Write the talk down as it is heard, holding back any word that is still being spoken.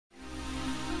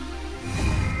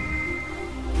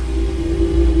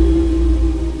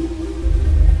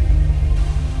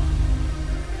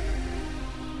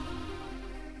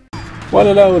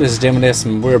Well, hello, this is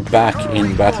Demonism. We're back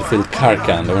in Battlefield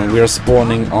Karkand, and we are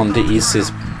spawning on the easy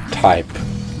type.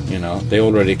 You know, they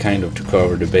already kind of took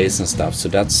over the base and stuff, so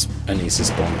that's an easy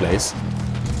spawn place.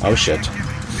 Oh shit.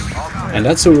 And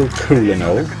that's all cool and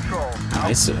all.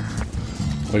 Nice.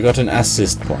 We got an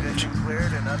assist point.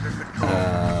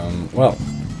 Well,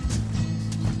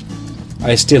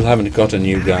 I still haven't got a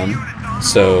new gun,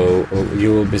 so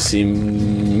you will be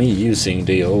seeing me using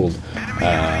the old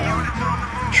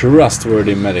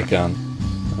trustworthy medic gun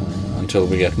until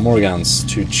we get more guns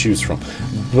to choose from.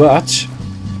 But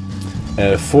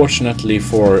fortunately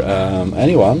for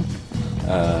anyone,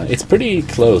 it's pretty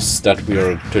close that we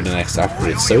are to the next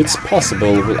upgrade, so it's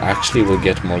possible we'll actually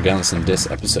get more guns in this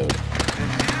episode.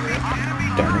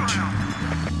 Damn it.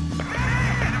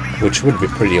 Which would be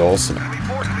pretty awesome.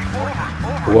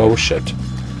 Whoa, shit.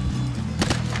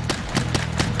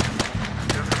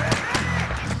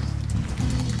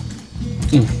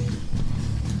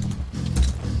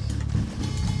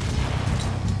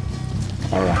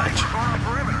 Alright.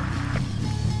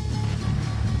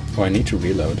 Oh, I need to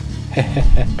reload.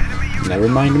 Never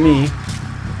mind me.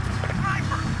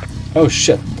 Oh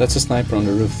shit, that's a sniper on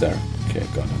the roof there. Okay,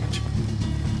 got it.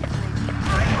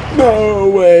 No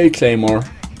way, Claymore.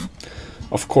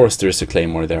 Of course there's a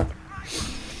Claymore there.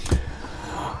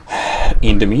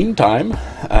 In the meantime,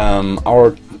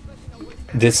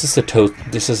 this is a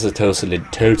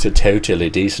totally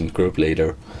decent group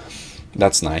leader.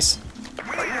 That's nice.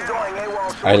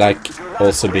 I like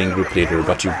also being group leader,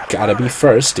 but you gotta be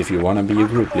first if you wanna be a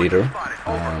group leader.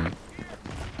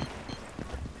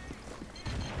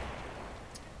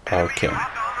 Okay.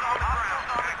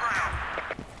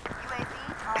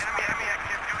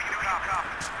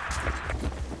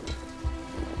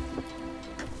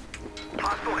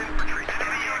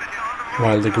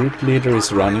 While the group leader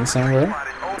is running somewhere.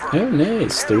 Oh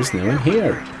nice, there is no one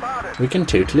here. We can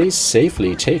totally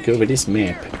safely take over this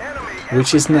map,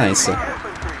 which is nice.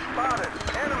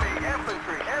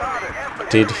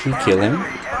 Did he kill him?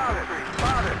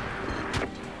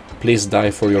 Please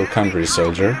die for your country,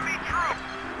 soldier.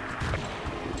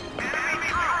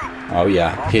 Oh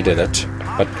yeah, he did it.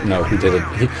 But no, he didn't.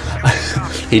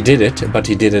 He did it, but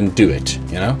he didn't do it,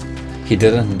 you know? He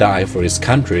didn't die for his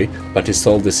country, but he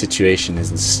solved the situation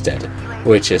instead,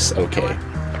 which is okay.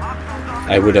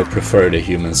 I would have preferred a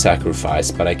human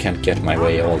sacrifice, but I can't get my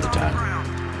way all the time.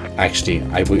 Actually,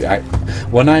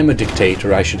 when I'm a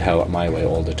dictator, I should have my way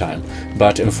all the time.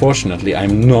 But unfortunately,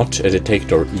 I'm not a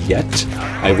dictator yet.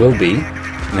 I will be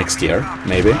next year,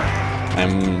 maybe.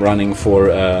 I'm running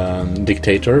for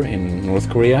dictator in North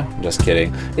Korea. Just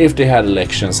kidding. If they had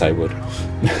elections, I would.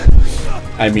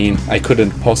 I mean, I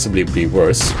couldn't possibly be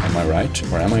worse. Am I right?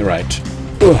 Or am I right?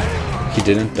 Ugh, he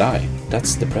didn't die.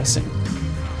 That's depressing.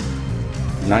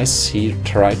 Nice, he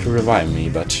tried to revive me,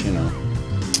 but you know.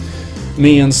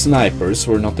 Me and snipers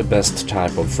were not the best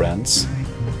type of friends.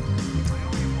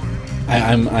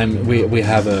 We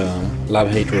have a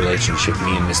love-hate relationship,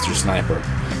 me and Mr. Sniper.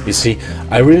 You see,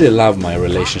 I really love my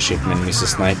relationship with Mr.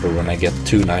 Sniper when I get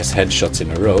 2 nice headshots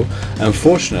in a row.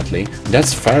 Unfortunately,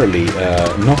 that's fairly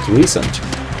not recent.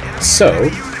 So,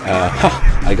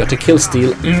 I got a kill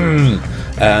steal.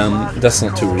 That's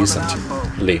not too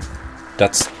recently.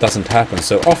 That doesn't happen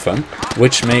so often,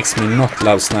 which makes me not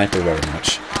love Sniper very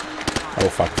much. Oh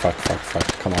fuck.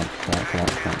 Come on.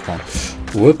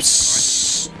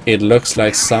 Whoops. It looks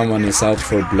like someone is out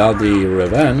for bloody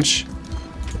revenge.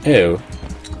 Ew.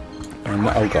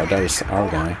 Oh god, that is our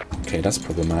guy. Okay, that's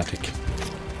problematic.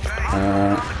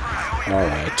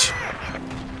 Alright.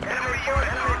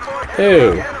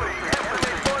 Ew.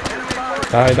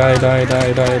 Die.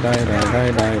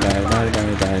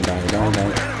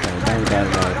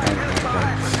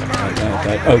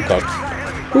 Oh god.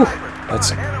 Whew.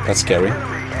 That's scary.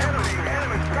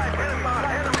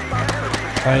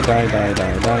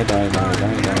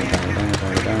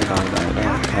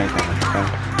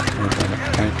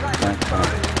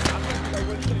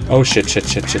 Oh shit.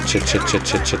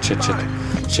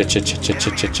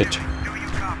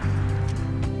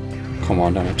 Come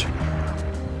on, damn it.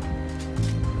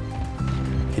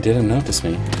 He didn't notice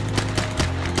me.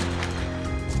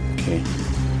 Okay.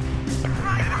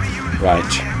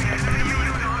 Right.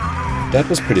 That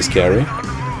was pretty scary.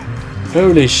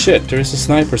 Holy shit, there is a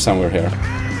sniper somewhere here.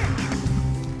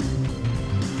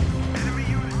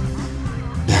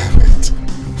 Damn it.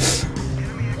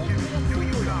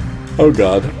 Oh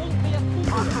god.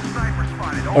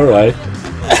 Alright.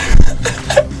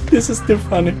 This is too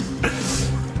funny.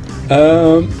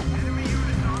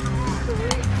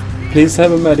 Please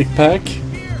have a medic pack.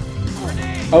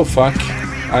 Oh fuck.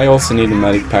 I also need a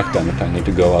medic pack, damn it. I need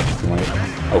to go out to my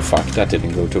Oh fuck, that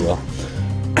didn't go too well.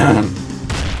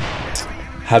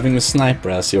 Having a sniper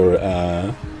as your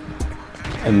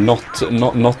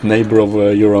not neighbor of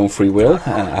your own free will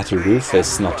at your roof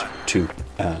is not too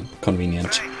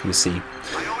convenient, you see.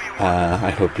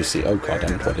 I hope you see. Oh god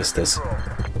damn it, what is this?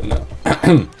 No.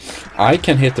 I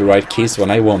can hit the right keys when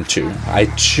I want to. I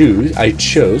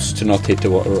chose to not hit the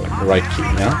right key,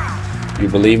 yeah? You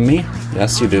believe me?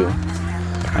 Yes, you do.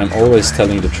 I'm always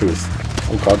telling the truth.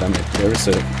 Oh god damn it, there is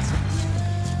a...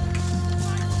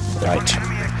 Right.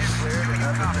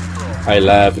 I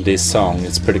love this song,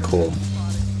 it's pretty cool.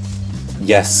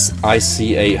 Yes, I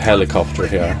see a helicopter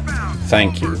here.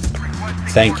 Thank you.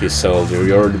 Thank you, soldier.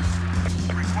 You're the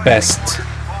best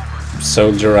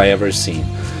soldier I ever seen.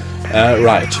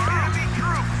 Right.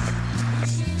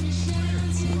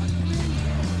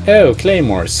 Oh,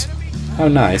 claymores. How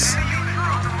nice.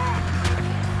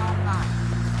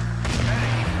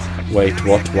 Wait,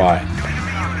 what? Why?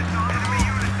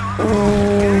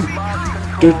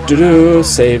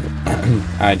 Save.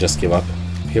 I just give up.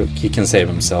 He can save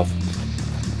himself.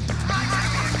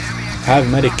 Have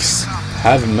medics.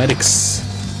 Have medics.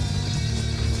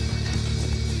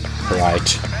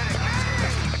 Right.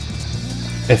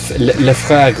 Le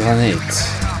frère Granite.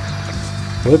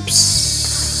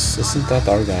 Whoops. Isn't that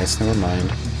our guys? Never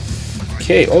mind.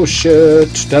 Okay. Oh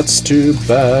shit. That's too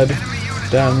bad.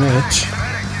 Damn it.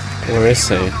 Where is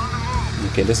he?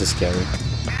 Okay, this is scary.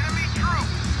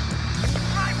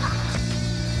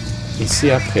 Is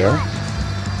he up here?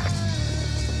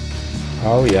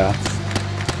 Oh yeah.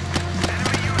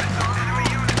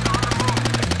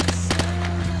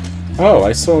 Oh,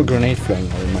 I saw a grenade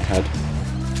flying over my head.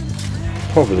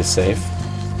 Probably safe.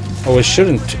 Oh, we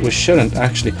shouldn't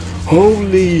actually.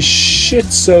 Holy shit,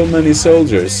 so many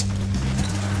soldiers.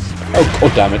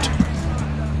 Oh damn it.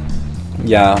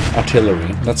 Yeah,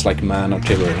 artillery. That's like man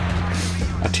artillery.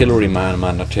 Artillery man,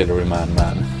 artillery man.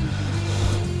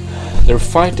 They're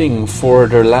fighting for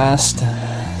their last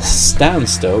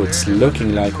stance though. It's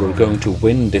looking like we're going to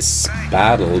win this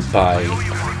battle by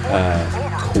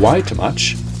quite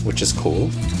much, which is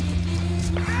cool.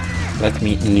 Let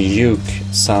me nuke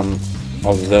some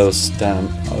of those damn...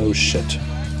 Oh shit.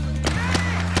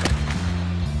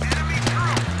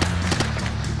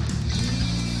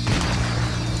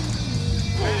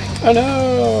 Oh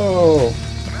no!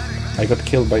 I got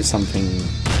killed by something.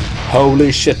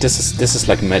 Holy shit, this is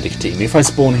like medic team. If I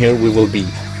spawn here, we will be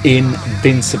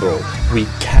invincible. We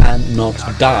cannot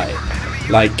die.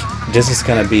 Like, this is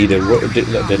gonna be the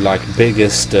like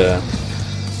biggest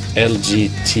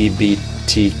LGBTQF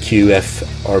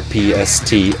or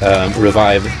PST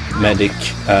revive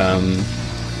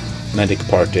medic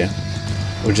party.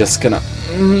 We're just gonna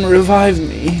revive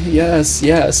me. Yes,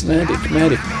 medic.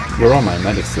 Where are my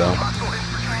medics though?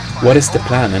 What is the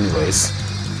plan anyways?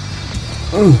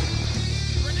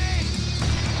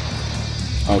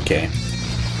 Okay.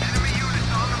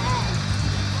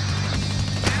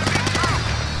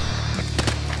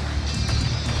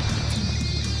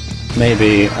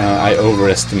 Maybe I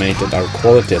overestimated our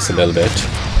qualities a little bit.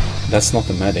 That's not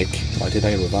a medic. Why did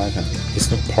I revive him? He's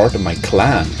not part of my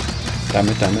clan. Damn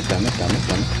it.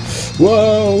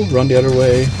 Whoa! Run the other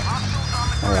way.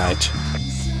 Alright.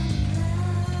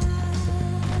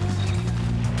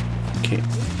 Okay.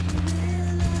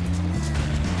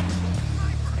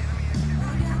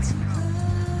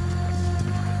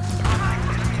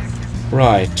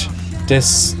 Right.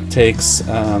 This takes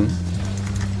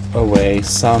away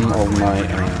some of my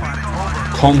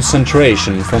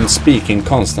concentration from speaking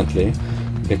constantly,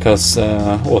 because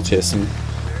autism.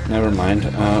 Never mind.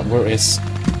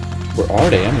 Where are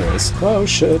they anyways? Oh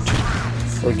shit.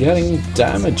 We're getting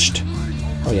damaged.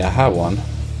 Oh yeah, I have one.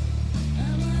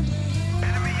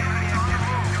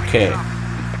 Okay.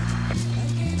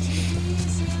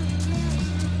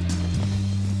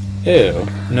 Ew,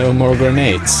 no more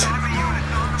grenades.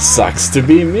 Sucks to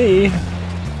be me.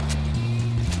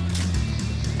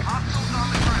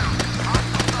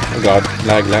 Oh god,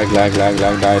 lag, die.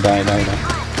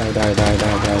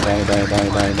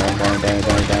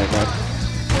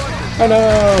 Oh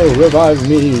no, revive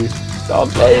me.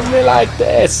 Don't leave me like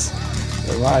this.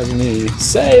 Revive me.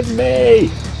 Save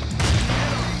me.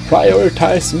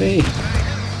 Prioritize me.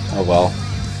 Oh well.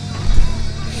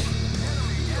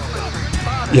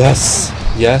 Yes.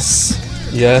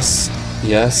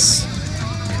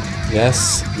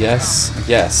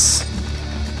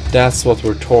 That's what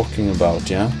we're talking about,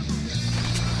 yeah?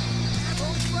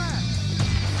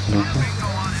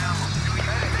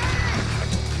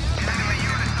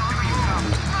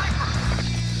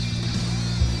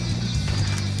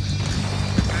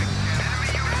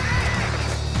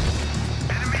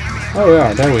 Oh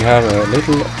yeah, there we have a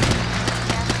little...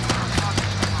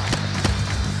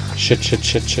 Shit.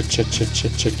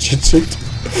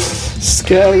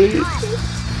 Scary.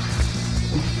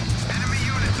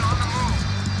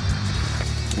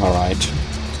 Alright.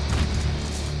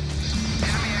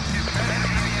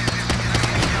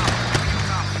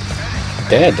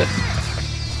 Dead.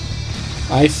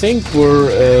 I think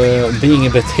we're being a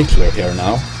bit Hitler here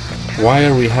now. Why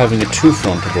are we having a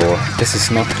two-front war? This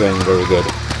is not going very good.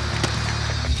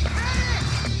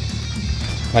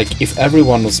 Like, if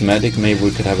everyone was medic, maybe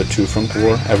we could have a two-front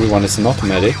war. Everyone is not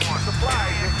medic.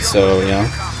 So, yeah.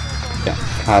 Yeah,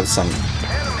 have some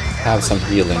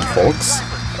healing, folks.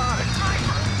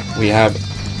 We have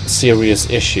serious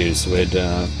issues with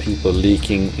people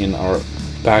leaking in our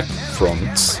back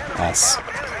fronts.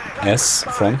 S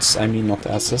fronts, I mean, not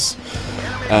S's.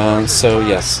 So,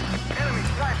 yes.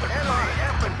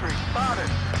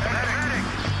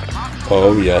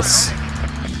 Oh, yes.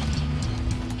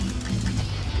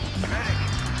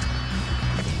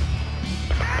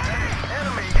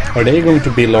 Are they going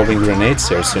to be lobbing grenades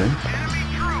here soon?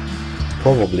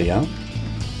 Probably, yeah.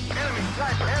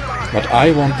 But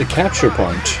I want the capture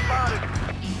point.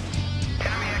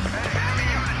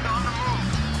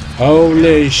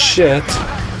 Holy shit!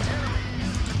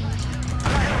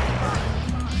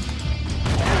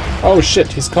 Oh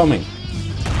shit, he's coming.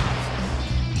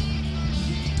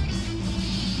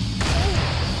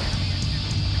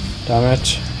 Damn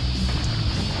it.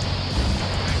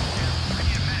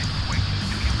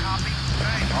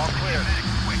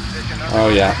 Oh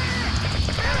yeah.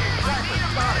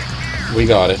 We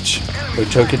got it. We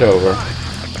took it over.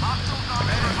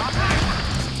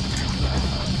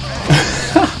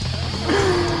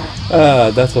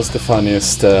 That was the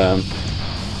funniest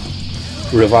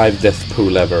revive death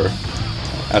pool ever.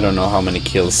 I don't know how many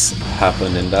kills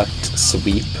happened in that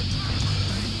sweep.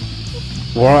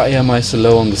 Why am I so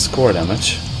low on the score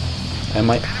damage? Am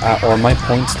I are my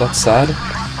points that sad?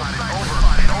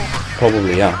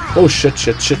 Probably, yeah. Oh shit.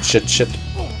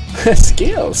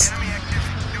 Skills!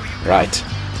 Right.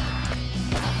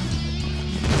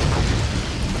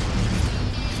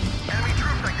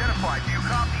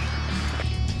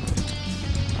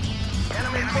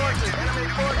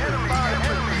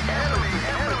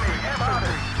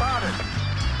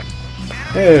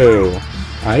 Oh,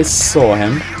 I saw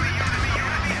him.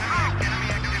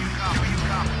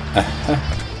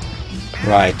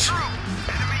 Right.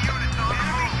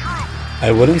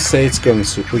 I wouldn't say it's going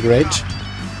super great.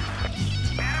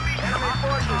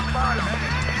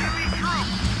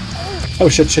 Oh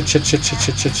shit.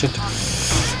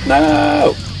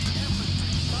 No!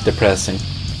 Depressing.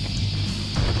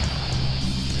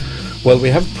 Well, we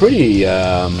have pretty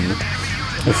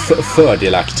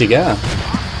fördelaktiga.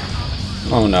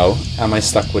 Oh no, am I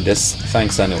stuck with this?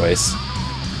 Thanks anyways.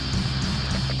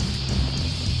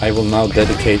 I will now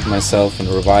dedicate myself in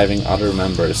reviving other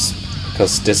members,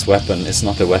 because this weapon is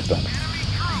not a weapon.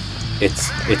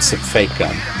 It's a fake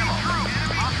gun.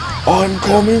 I'm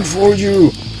coming for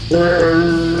you! Never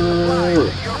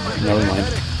mind.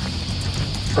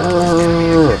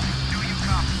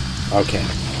 Okay,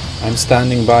 I'm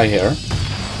standing by here.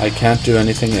 I can't do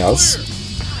anything else.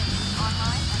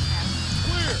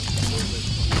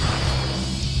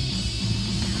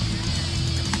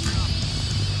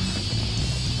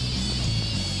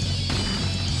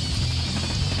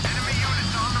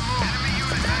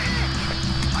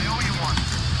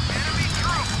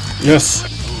 Yes!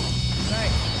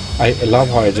 I love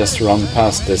how I just run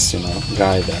past this,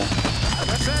 guy there.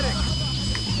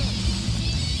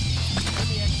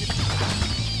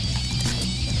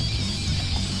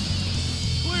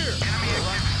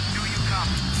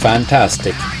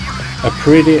 Fantastic. A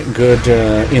pretty good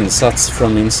insats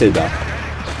from insida.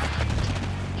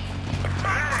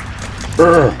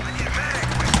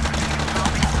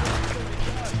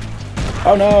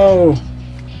 Oh no!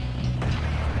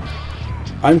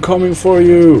 I'm coming for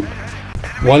you!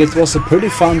 Well, it was pretty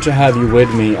fun to have you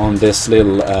with me on this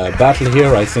little battle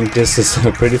here. I think this is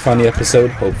a pretty funny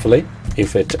episode, hopefully,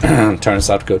 if it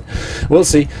turns out good. We'll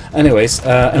see. Anyways,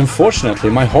 unfortunately,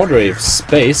 my hard drive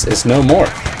space is no more,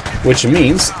 which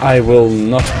means I will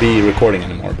not be recording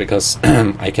anymore, because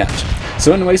I can't.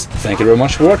 So anyways, thank you very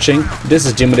much for watching. This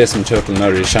is Jimmyism Total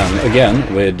Nerdy-chan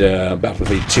again with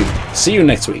Battlefield 2. See you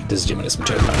next week. This is Jimmyism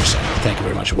Total Nerdy-chan. Thank you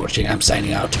very much for watching. I'm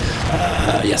signing out.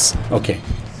 Yes, okay.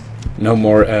 No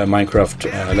more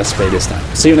Minecraft Let's Play this time.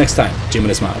 See you next time.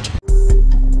 Jimmyism out.